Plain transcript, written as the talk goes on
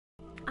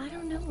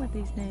know what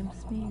these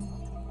names mean.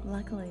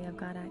 Luckily, I've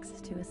got access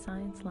to a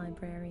science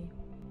library.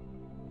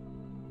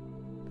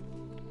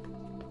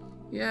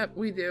 Yep,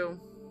 we do.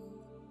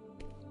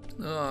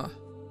 Ugh.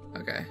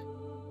 Okay.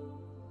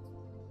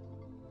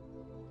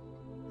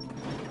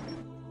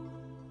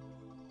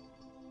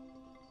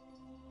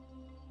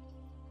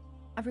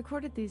 I've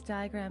recorded these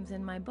diagrams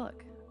in my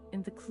book,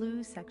 in the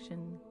clues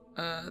section.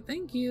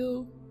 Thank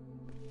you.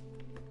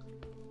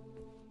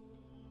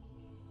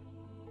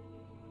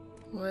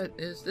 What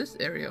is this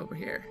area over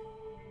here?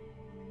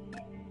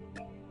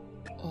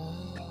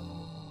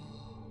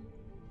 Oh.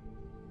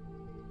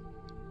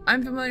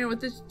 I'm familiar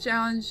with this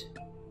challenge.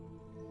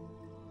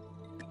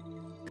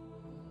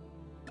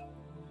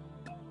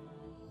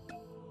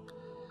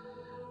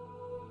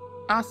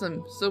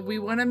 Awesome. So we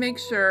want to make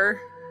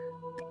sure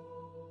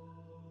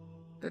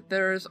that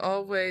there is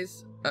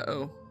always...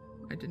 Uh-oh.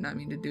 I did not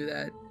mean to do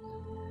that.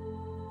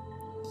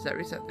 Does that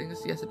reset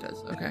things? Yes, it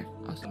does. Okay,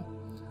 awesome.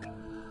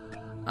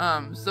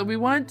 So we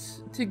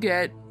want to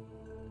get...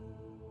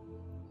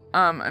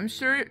 I'm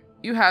sure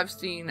you have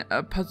seen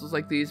puzzles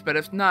like these, but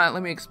if not,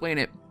 let me explain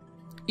it.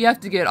 You have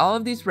to get all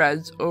of these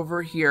reds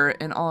over here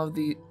and all of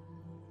the...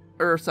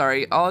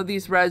 all of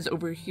these reds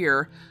over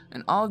here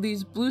and all of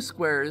these blue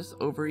squares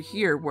over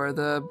here where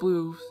the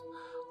blue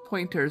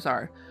pointers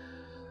are.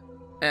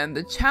 And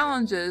the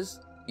challenge is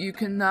you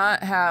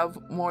cannot have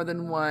more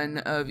than one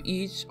of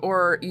each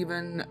or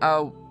even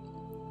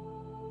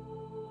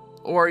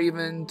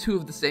two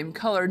of the same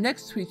color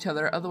next to each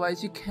other,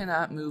 otherwise you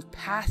cannot move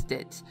past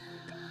it.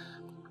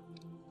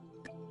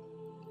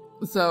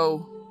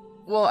 So,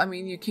 well, I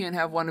mean, you can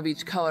have one of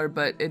each color,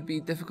 but it'd be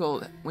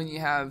difficult when you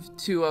have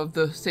two of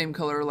the same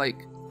color,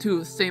 like two of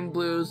the same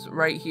blues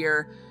right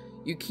here.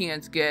 You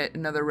can't get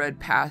another red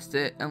past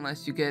it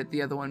unless you get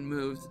the other one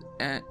moved,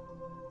 and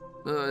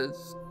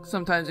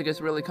sometimes it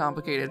gets really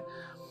complicated.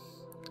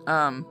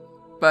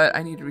 But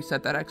I need to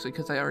reset that actually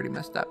because I already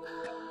messed up.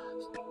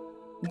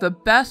 The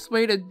best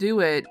way to do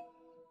it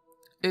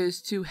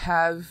is to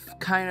have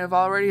kind of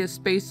already a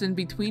space in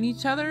between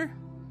each other.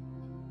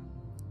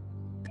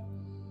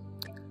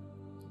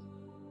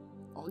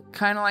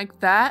 Kind of like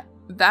that.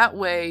 That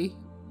way,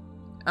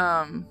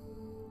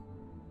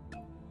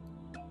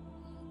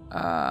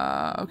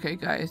 okay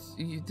guys,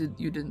 you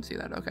didn't see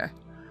that, okay.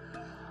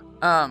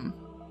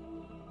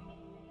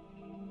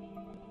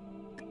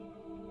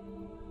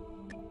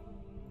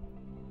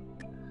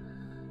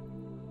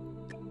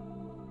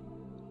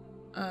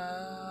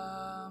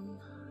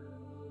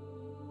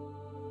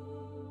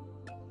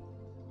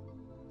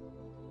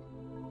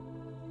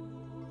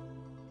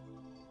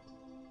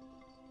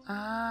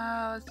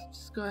 Let's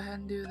just go ahead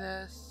and do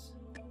this.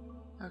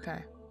 Okay.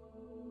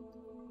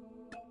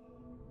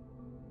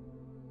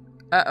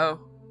 Uh-oh.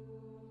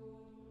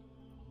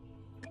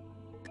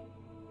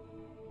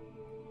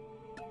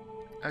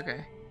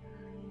 Okay.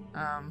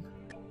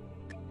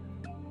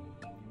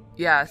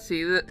 Yeah,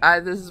 see,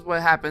 this is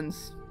what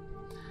happens.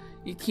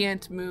 You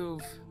can't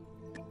move.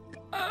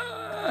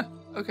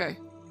 Okay.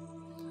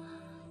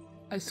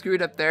 I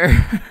screwed up there.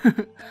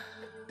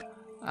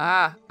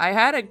 I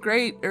had it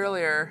great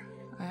earlier.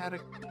 I had a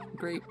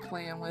great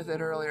plan with it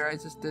earlier. I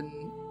just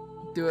didn't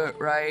do it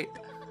right.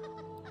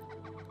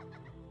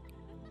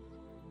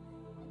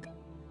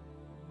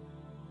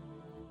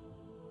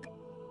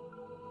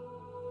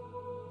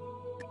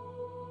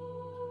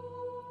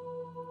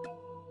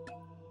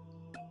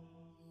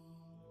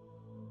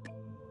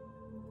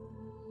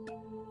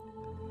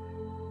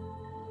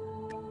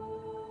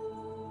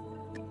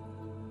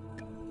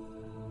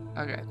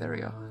 Okay, there we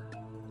go.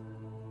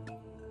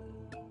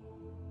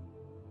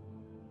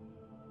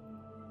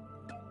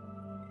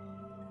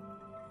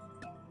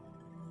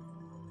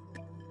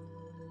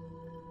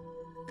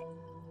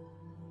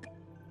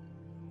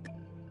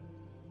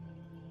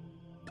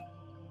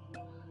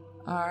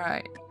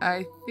 Alright,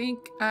 I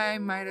think I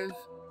might have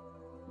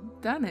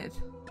done it.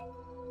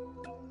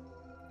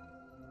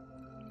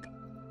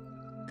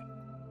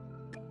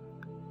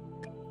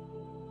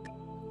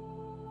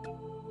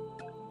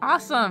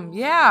 Awesome,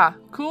 yeah,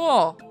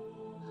 cool.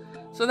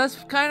 So that's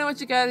kind of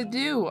what you gotta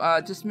do.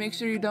 Just make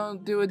sure you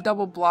don't do a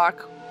double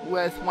block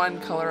with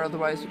one color,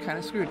 otherwise you're kind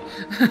of screwed.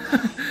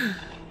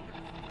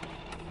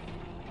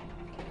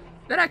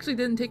 That actually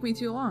didn't take me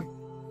too long.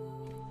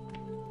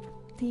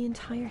 The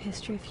entire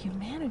history of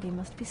humanity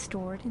must be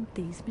stored in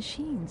these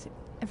machines.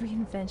 Every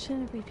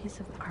invention, every piece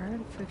of art,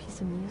 every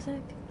piece of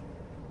music,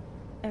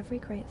 every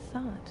great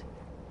thought.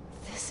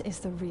 This is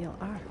the real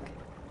Ark.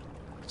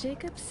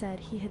 Jacob said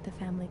he hid the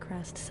family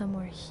crest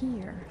somewhere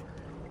here.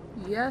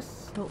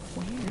 Yes. But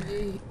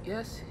where?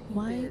 Yes, he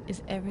Why did.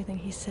 is everything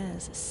he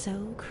says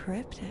so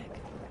cryptic?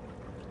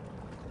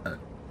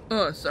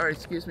 Oh, sorry,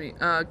 excuse me.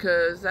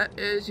 'Cause that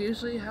is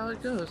usually how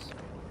it goes.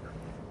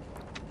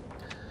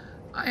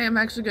 I am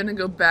actually gonna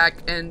go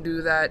back and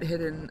do that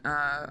hidden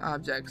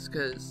objects,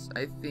 because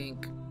I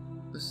think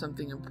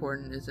something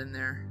important is in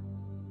there.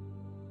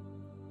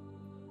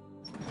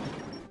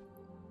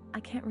 I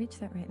can't reach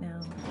that right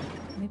now.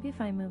 Maybe if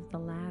I move the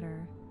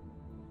ladder.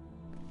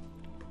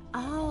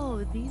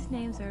 Oh, these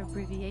names are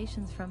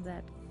abbreviations from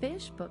that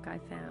fish book I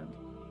found.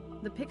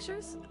 The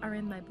pictures are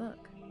in my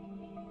book.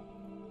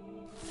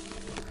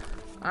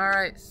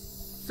 Alright,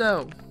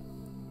 so.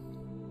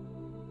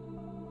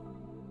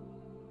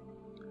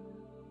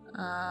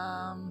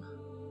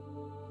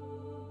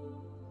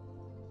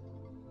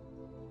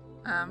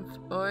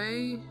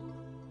 Oi.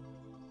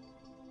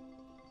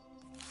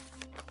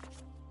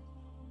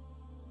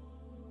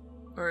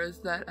 Or is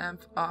that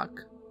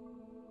Amph-ok?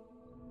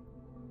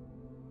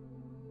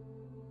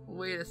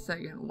 Wait a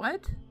second,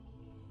 what?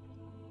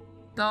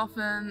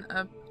 Dolphin,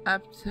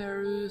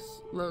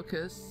 Apterus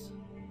locus.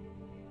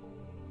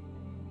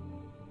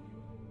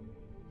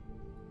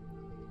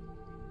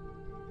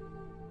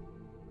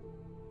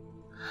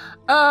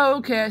 Oh,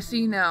 okay, I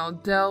see now.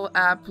 Del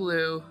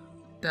Aplu.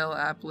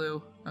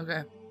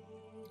 Okay.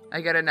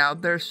 I get it now.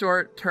 They're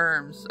short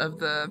terms of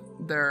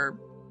their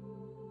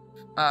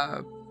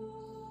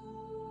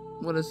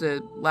what is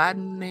it?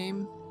 Latin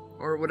name?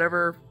 Or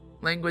whatever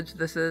language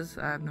this is?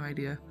 I have no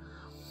idea.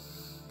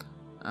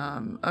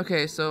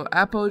 Okay, so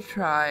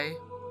apotri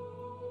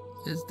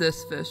is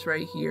this fish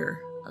right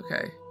here.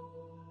 Okay.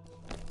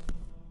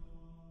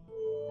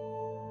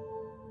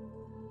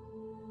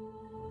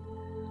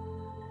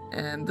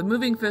 And the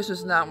moving fish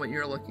is not what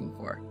you're looking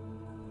for.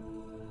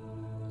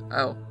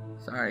 Oh,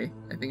 sorry.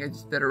 I think I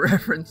just did a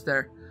reference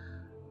there.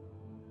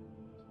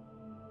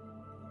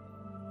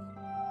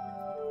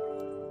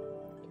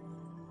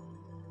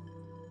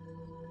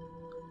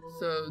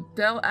 So,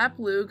 Del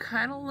Aplu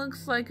kind of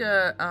looks like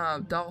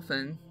a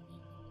dolphin.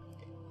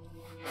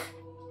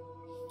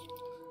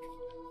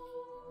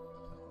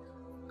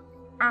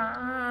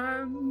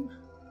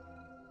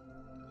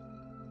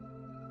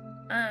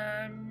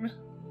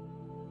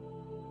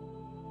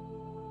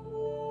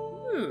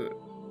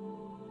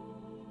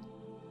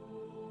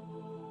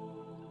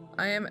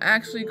 I am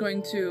actually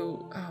going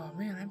to... Oh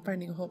man, I'm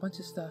finding a whole bunch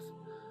of stuff.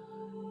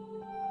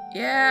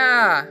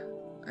 Yeah!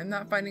 I'm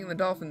not finding the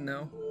dolphin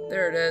though.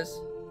 There it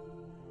is.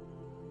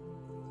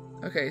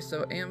 Okay,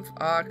 so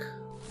Amph-ok.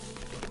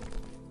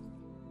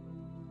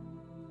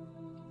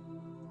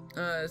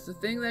 It's the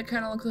thing that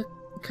kind of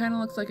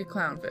looks like a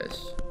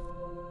clownfish.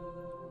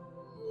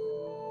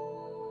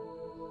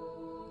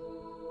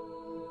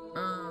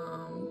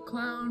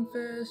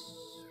 Clownfish.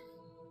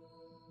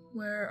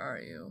 Where are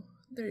you?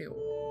 There you.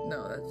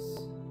 No,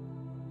 that's.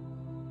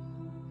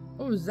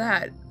 What was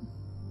that?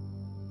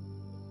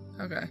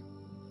 Okay.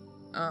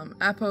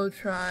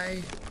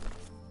 Apotri.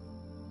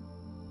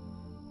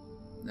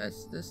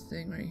 That's this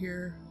thing right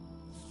here.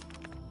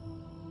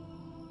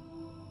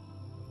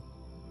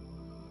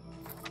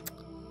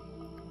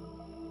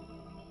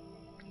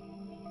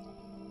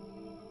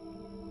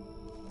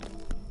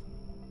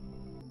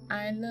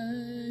 I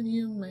love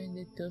you, my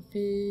little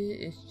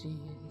fishes.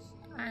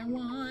 I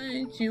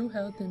want you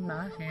held in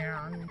my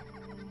hand.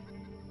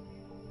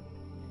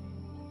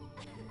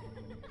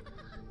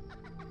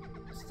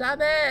 Stop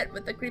it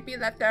with the creepy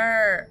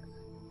laughter.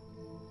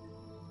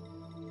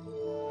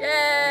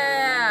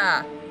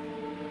 Yeah!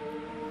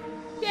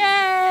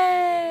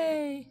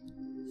 Yay!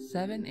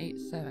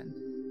 787.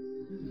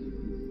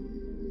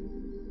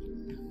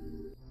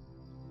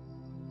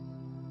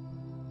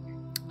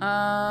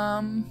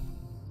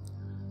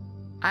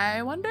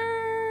 I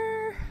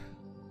wonder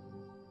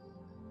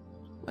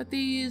what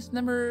these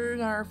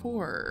numbers are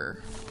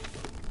for.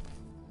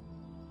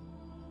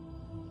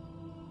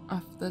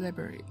 Off the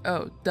library.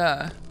 Oh,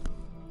 duh.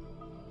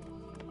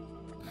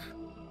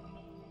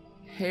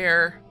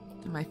 Hair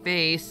in my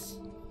face.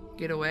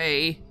 Get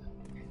away.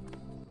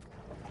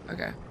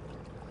 Okay.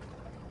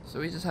 So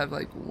we just have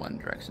like one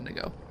direction to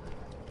go.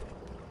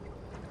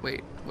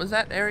 Wait, was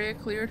that area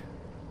cleared?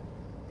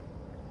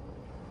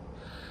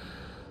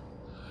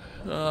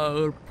 It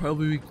would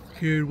probably be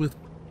cleared with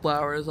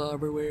flowers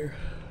everywhere.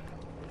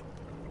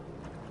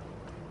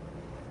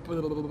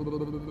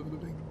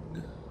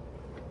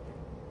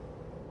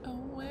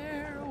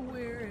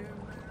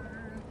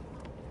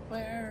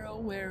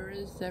 Where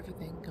is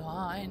everything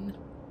gone?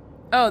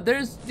 Oh,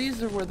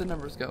 these are where the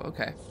numbers go.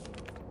 Okay.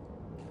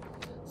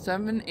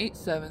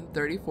 787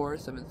 34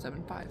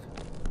 775.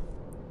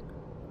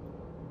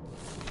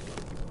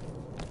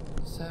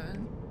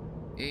 7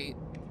 8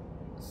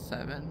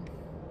 7.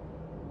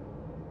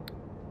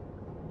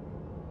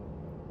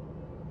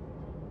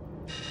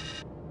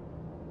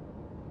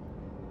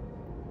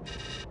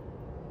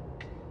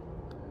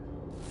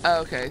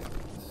 Okay,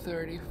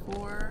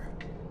 34.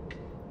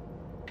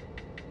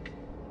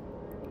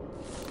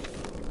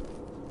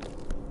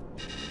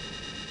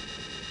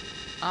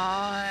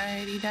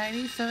 Alrighty,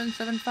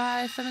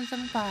 775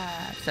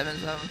 775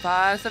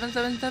 775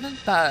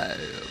 7775.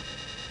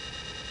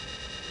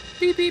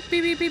 Beep beep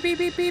beep beep beep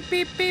beep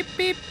beep beep beep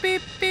beep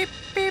beep beep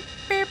beep beep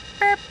beep.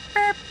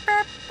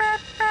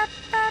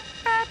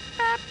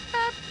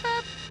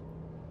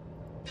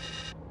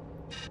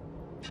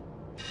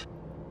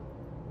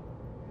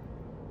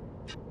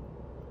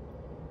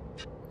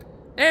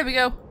 There we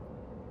go.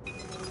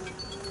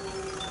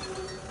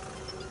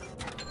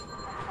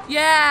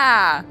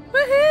 Yeah!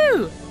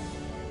 Woohoo!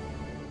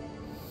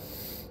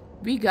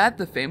 We got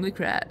the family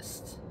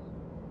crest.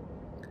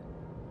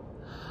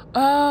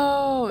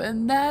 Oh,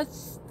 and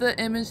that's the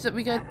image that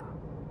we got.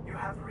 You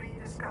have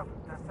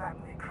rediscovered the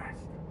family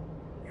crest.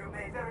 You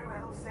may very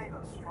well save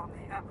us from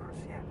the Empress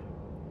yet.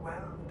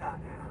 Well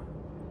done, Anna.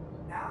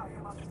 Now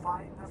you must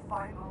find the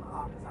final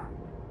artifact.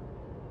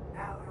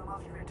 Now you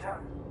must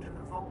return to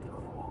the Vault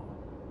of War.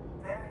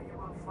 There you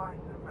will find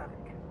the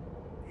relic,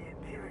 the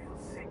Imperial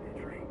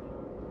signet ring.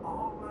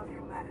 All of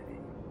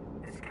humanity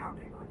is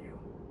counting on you.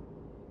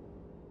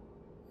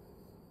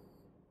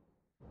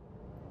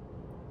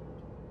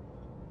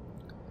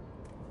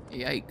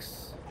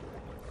 Yikes.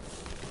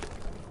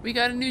 We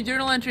got a new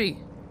journal entry.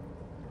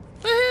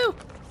 Woohoo!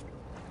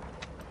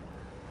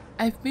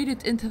 I've made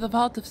it into the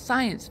Vault of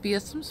Science via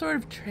some sort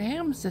of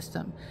tram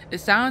system. It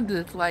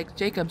sounded like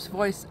Jacob's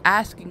voice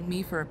asking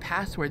me for a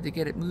password to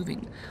get it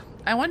moving.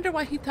 I wonder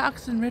why he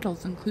talks in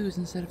riddles and clues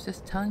instead of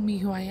just telling me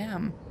who I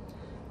am.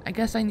 I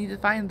guess I need to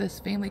find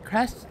this family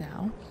crest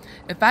now.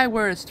 If I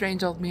were a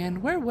strange old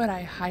man, where would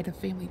I hide a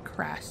family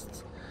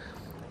crest?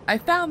 I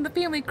found the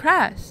family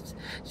crest!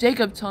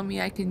 Jacob told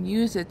me I can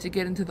use it to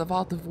get into the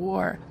Vault of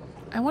War.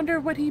 I wonder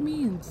what he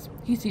means.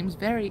 He seems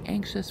very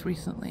anxious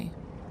recently.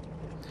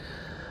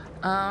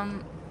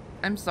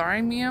 I'm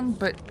sorry, ma'am,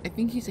 but I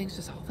think he's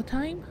anxious all the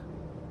time.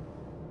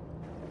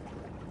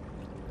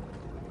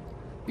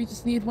 We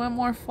just need one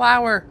more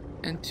flower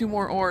and 2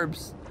 more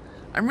orbs.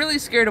 I'm really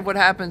scared of what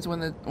happens when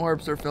the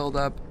orbs are filled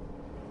up.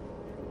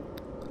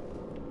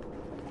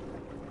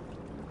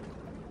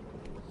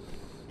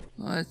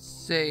 Let's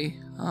see.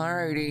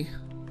 Alrighty.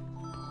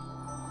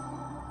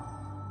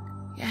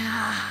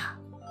 Yeah!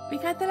 We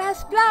got the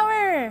last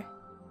flower!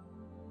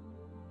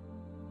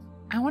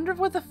 I wonder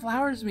what the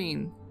flowers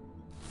mean.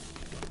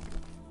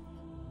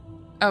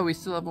 Oh, we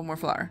still have 1 more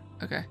flower.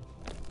 Okay.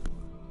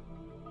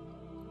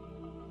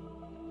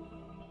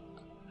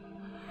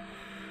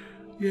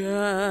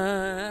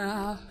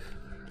 Yeah.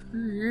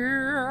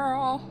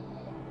 Yeah.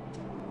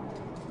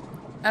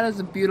 That is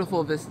a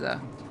beautiful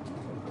vista.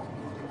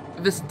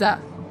 Vista.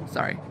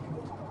 Sorry.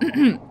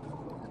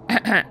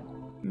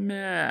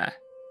 Meh.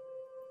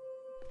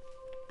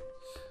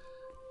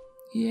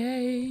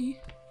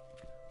 Yay.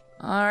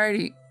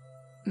 Alrighty.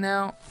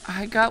 Now,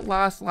 I got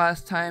lost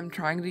last time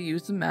trying to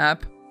use the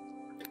map.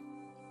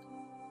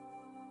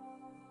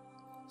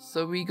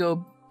 So we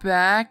go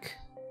back.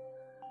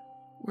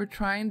 We're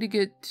trying to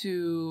get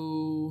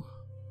to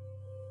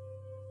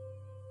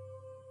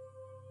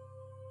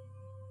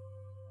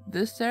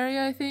this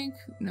area, I think.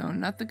 No,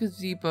 not the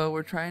gazebo.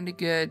 We're trying to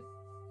get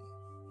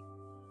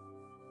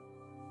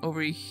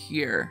over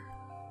here.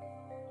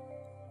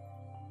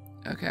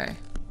 Okay.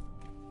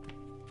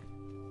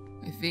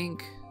 I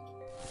think,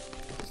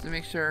 just to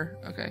make sure.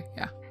 Okay,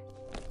 yeah.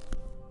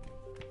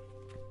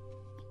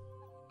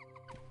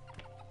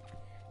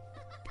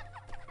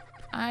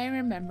 I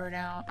remember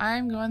now.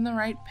 I'm going the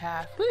right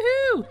path.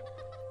 Woohoo!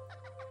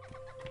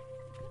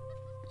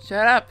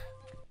 Shut up.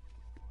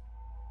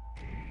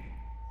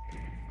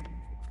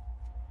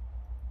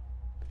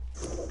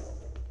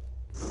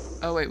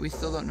 Oh wait, we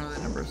still don't know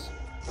the numbers.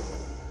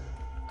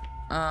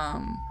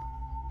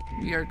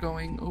 We are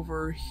going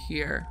over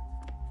here.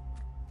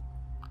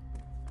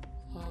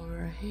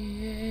 Over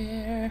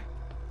here.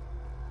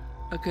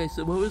 Okay,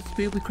 so what was the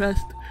family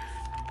crest?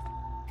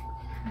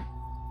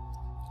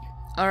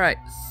 Alright,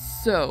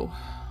 so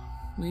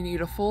we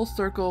need a full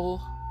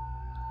circle.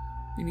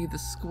 We need the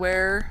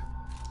square.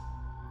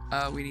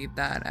 We need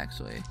that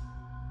actually.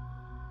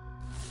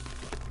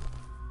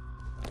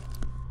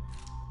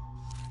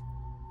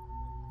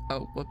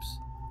 Oh, whoops.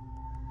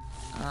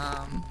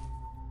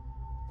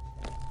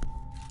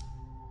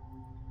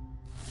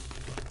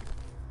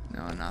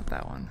 No, not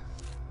that one.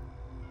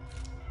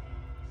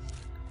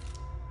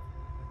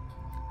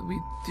 We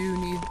do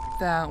need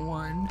that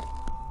one.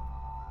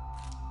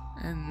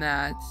 And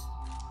that.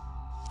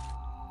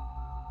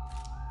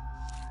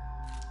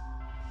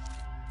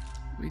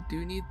 We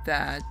do need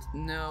that.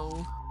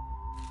 No.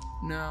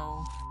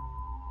 No.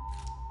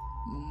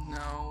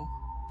 No.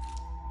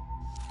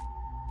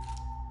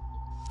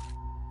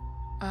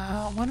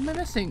 What am I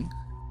missing?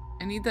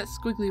 I need that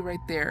squiggly right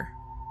there.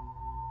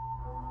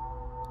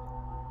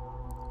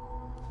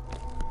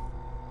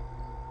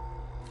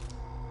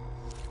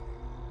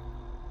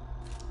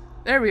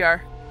 There we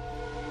are.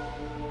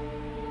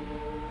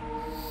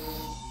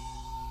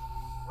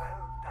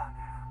 Well done,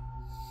 Anna.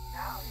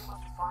 Now you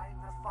must find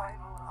the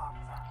final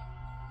artifact.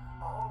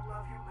 All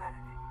of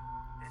humanity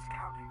is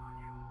counting on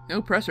you.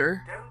 No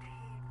pressure. Don't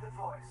heed the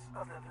voice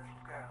of the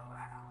little girl,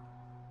 Anna.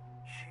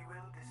 She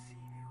will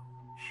deceive you.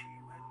 She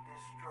will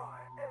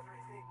destroy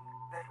everything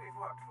that we've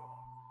worked for.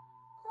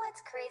 What's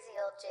crazy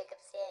old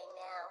Jacob saying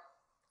now?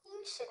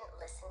 You shouldn't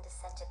listen to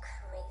such a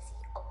crazy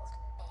old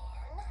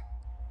man.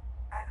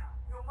 Anna,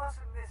 you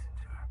mustn't listen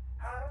to her.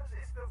 Hers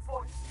is the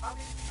voice of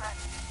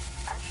insanity,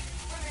 and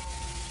she's willing.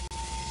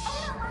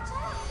 Anna, watch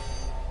out!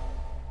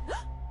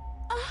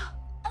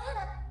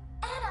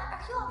 Anna,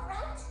 are you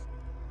alright?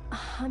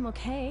 I'm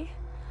okay.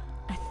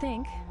 I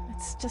think.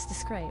 It's just a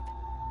scrape.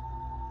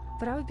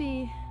 But I would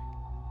be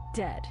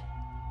dead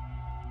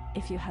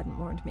if you hadn't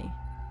warned me.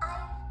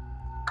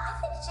 I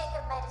think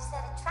Jacob might have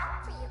set a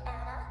trap for you,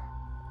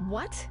 Anna.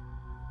 What?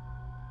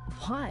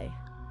 Why?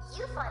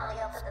 You finally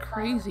opened the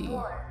Crazy.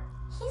 final door.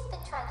 He's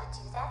been trying to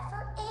do that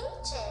for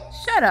ages.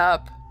 Shut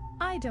up.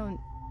 I don't...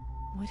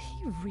 Would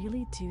he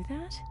really do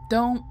that?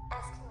 Don't.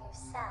 Ask him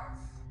yourself.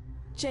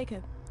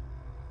 Jacob,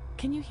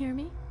 can you hear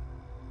me?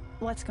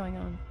 What's going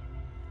on?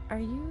 Are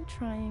you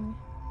trying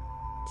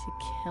to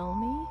kill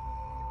me?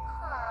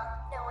 Huh,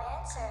 no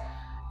answer.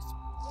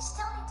 You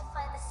still need to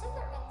find the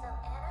signet ring though,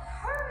 Anna.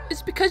 Hurry!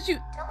 It's because you...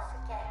 Don't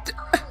forget,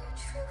 I'm your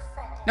true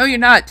friend. No, you're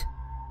not.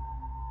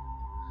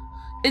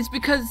 It's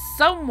because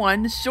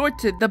someone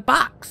shorted the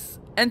box.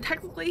 And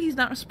technically he's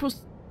not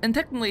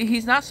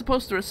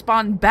supposed to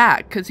respond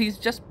back because he's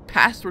just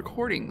past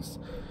recordings.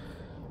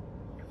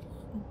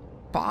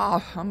 Bah,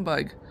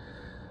 humbug.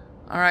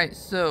 Alright,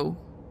 so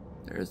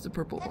there's the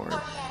purple Good orb.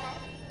 work, Anna.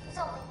 There's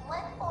only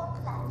one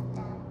orb left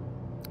now.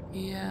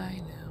 Yeah, I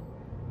know.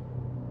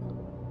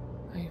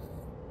 I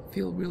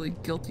feel really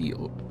guilty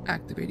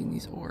activating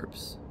these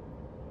orbs.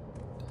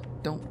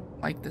 Don't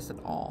like this at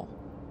all.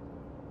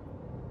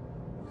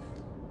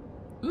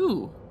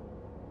 Ooh.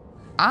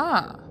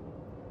 Ah.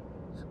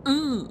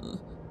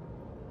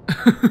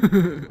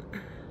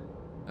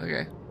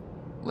 Okay.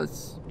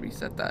 Let's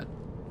reset that.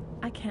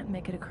 I can't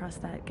make it across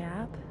that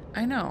gap.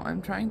 I know.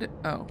 I'm trying to...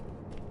 Oh.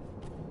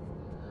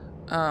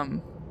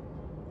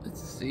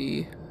 Let's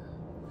see.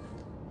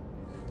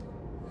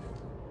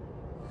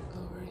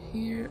 Over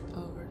here.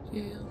 Over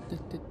here.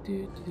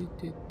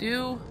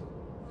 Do.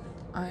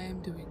 I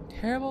am doing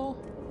terrible.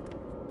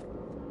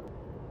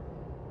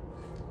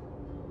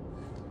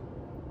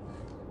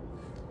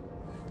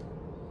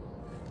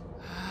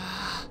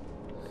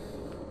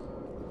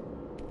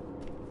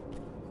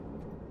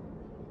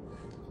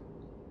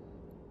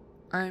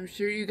 I'm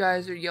sure you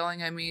guys are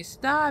yelling at me,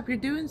 stop, you're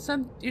doing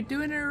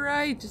it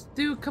right, just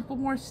do a couple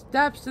more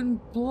steps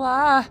and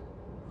blah.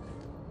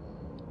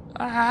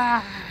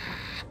 Ah.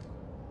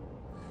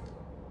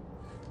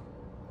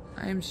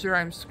 I'm sure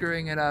I'm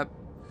screwing it up.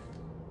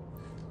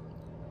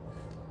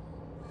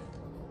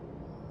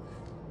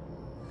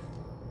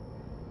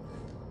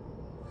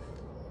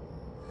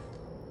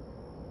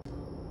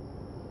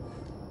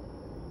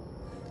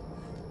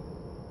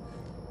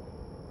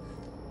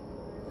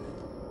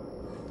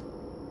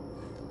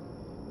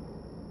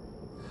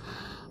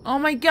 Oh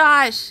my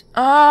gosh!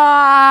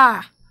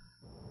 Ah!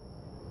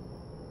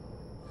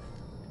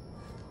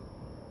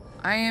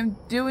 I am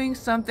doing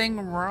something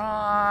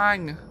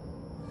wrong.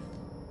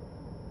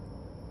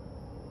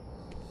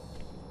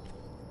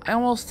 I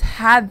almost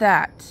had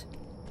that.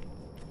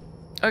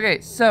 Okay,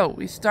 so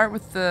we start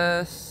with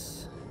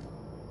this.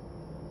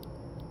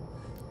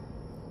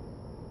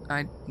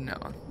 No,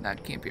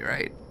 that can't be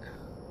right.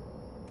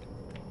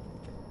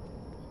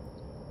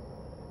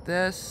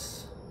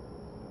 This.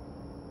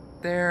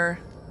 There.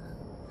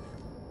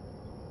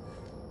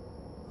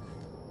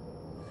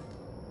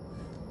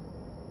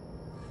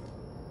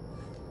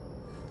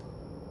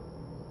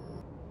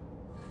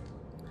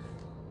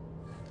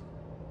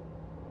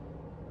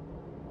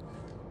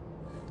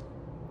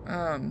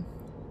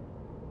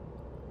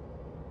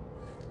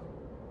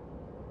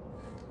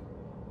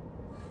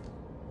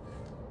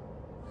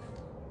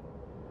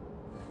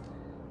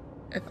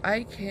 If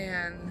I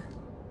can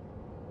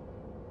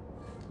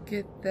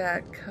get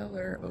that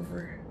color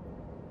over.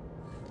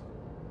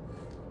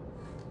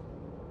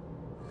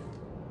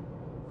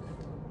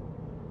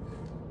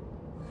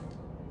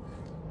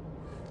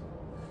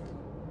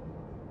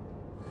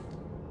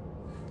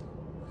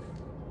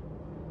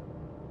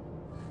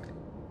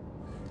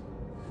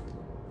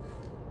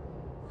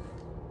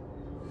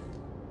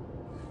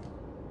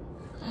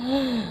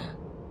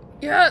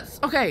 Yes!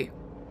 Okay.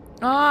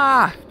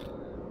 Ah!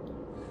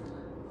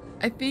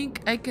 I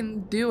think I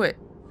can do it.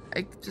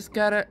 I just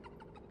gotta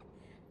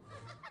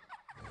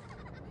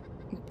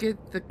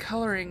get the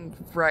coloring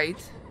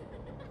right.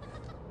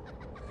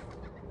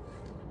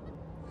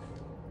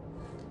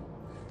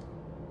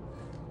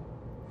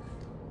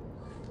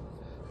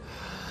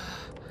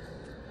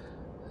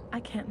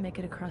 I can't make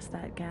it across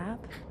that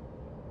gap.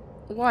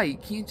 Why? You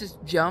can't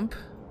just jump?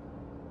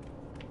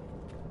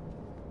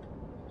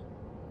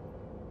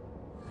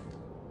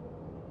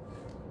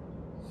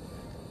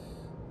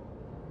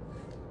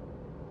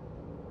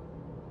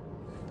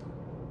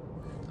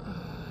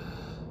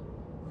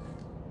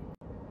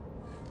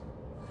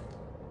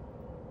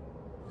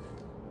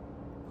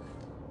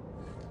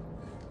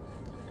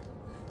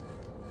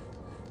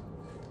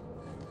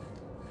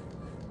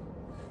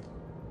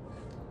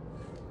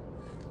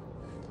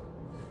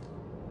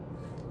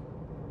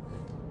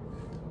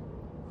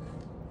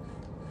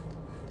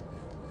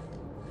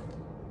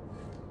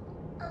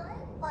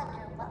 I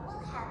wonder what will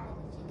happen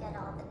if you get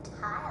all the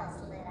tiles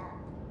lit up.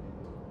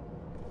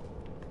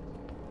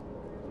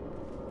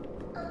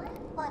 I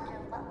wonder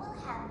what will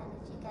happen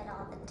if you get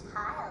all the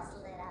tiles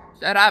lit up.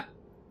 Shut up!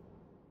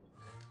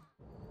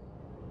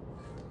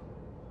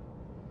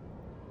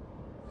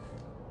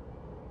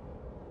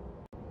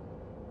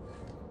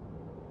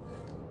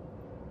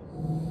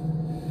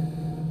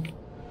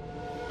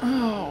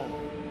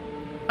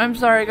 I'm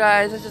sorry,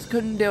 guys. I just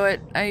couldn't do it.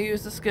 I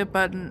used the skip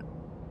button.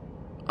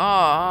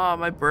 Oh,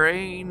 my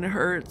brain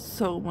hurts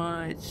so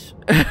much.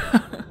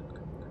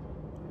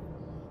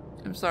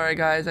 I'm sorry,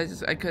 guys.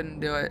 I couldn't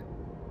do it.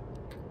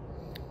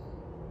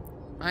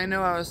 I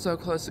know I was so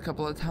close a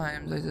couple of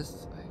times.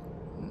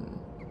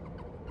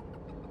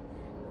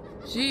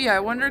 Gee, I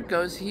wonder it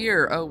goes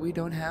here. Oh, we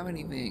don't have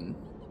anything.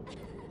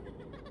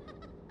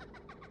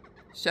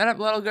 Shut up,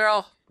 little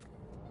girl.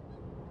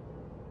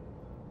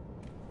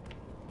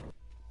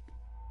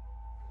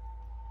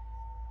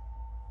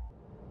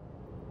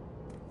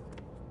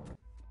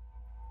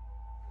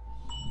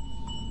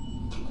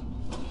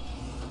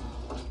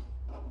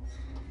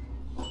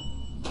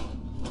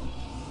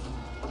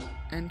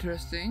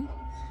 Interesting.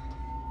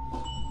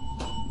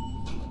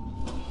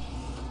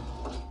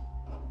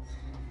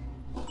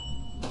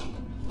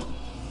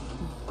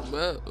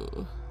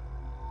 Whoa.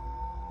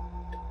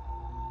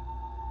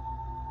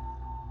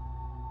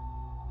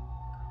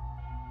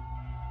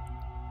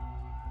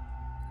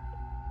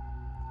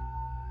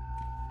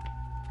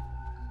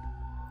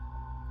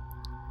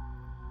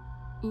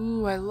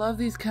 Ooh, I love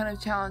these kind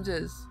of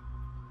challenges.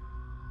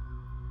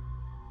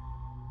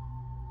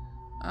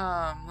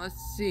 Let's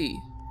see.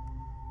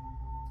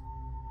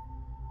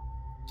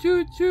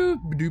 Choo choo,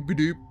 doop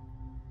doop.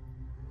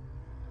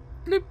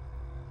 Bloop.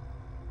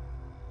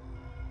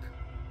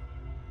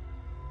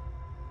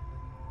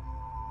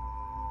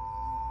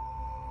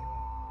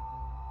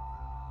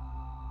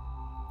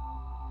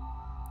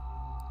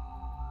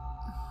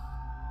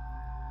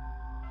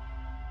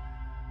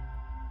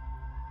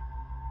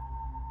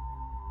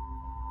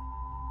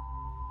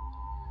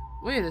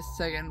 Wait a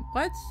second,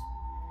 what?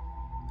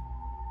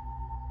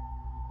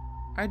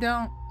 I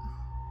don't...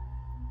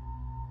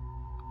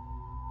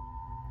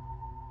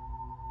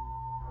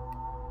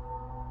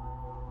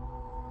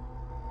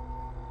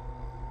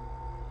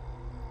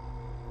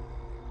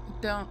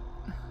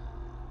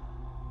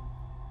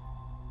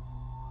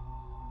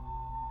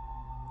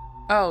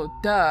 Oh,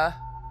 duh.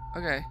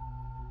 Okay.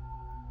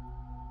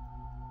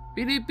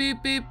 Beep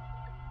beep beep.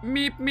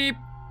 Meep meep.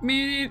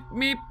 Meep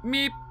meep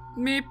meep.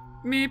 Meep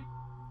meep.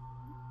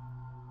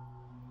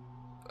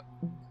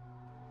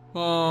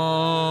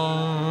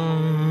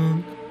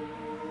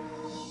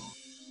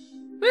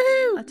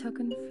 Woohoo! A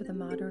token for the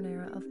modern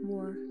era of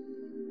war.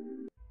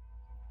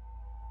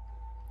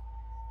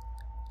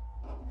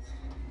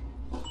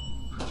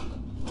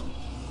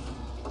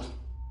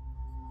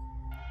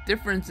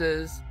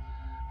 Differences.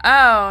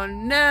 Oh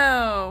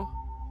no!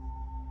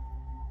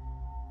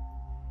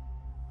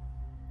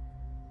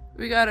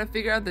 We gotta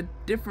figure out the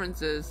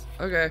differences.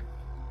 Okay.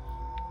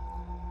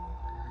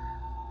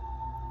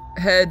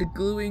 Head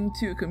gluing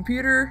to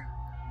computer.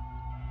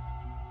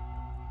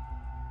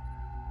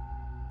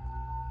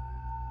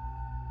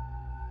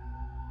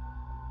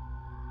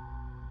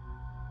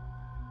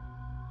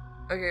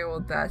 Okay, well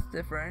that's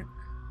different.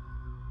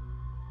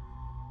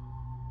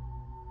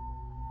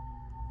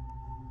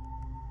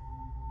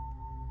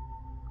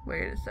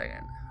 Wait a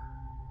second.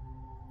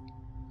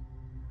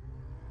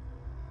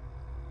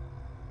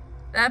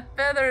 That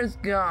feather is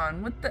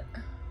gone. What the?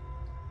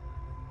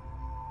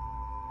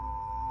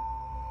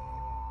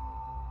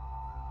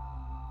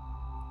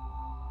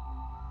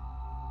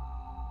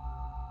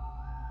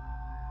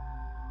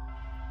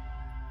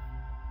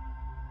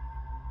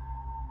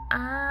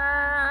 I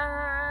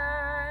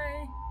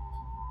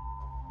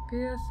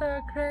feel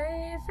so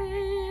crazy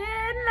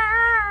in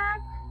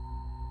love.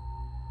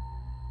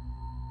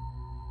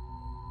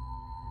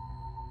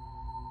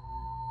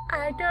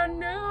 I don't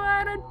know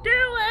what to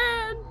do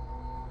it.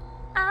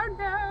 Oh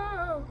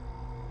no.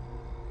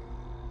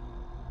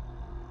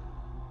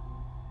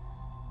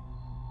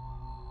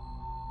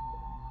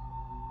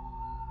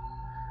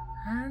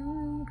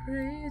 I'm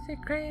crazy,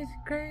 crazy,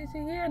 crazy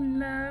in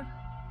love.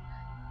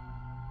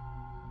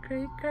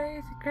 Crazy,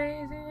 crazy,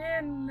 crazy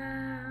in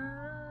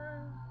love.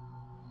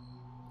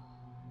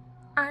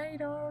 I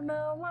don't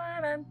know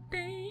what I'm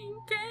thinking.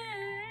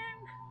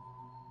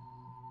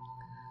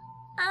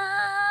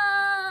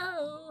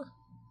 Oh.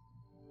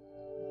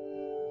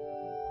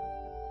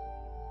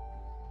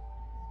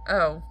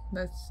 Oh,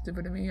 that's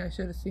stupid of me. I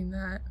should have seen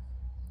that.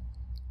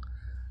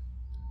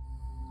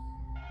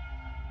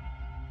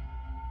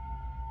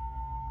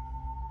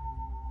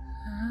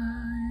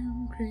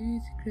 I'm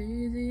crazy,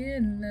 crazy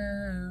in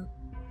love.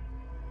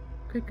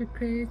 Crazy,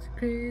 crazy,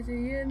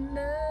 crazy in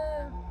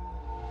love.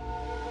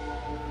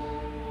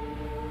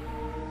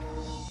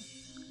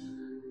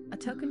 A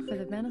token for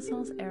the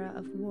Renaissance era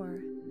of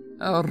war.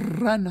 A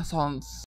Renaissance.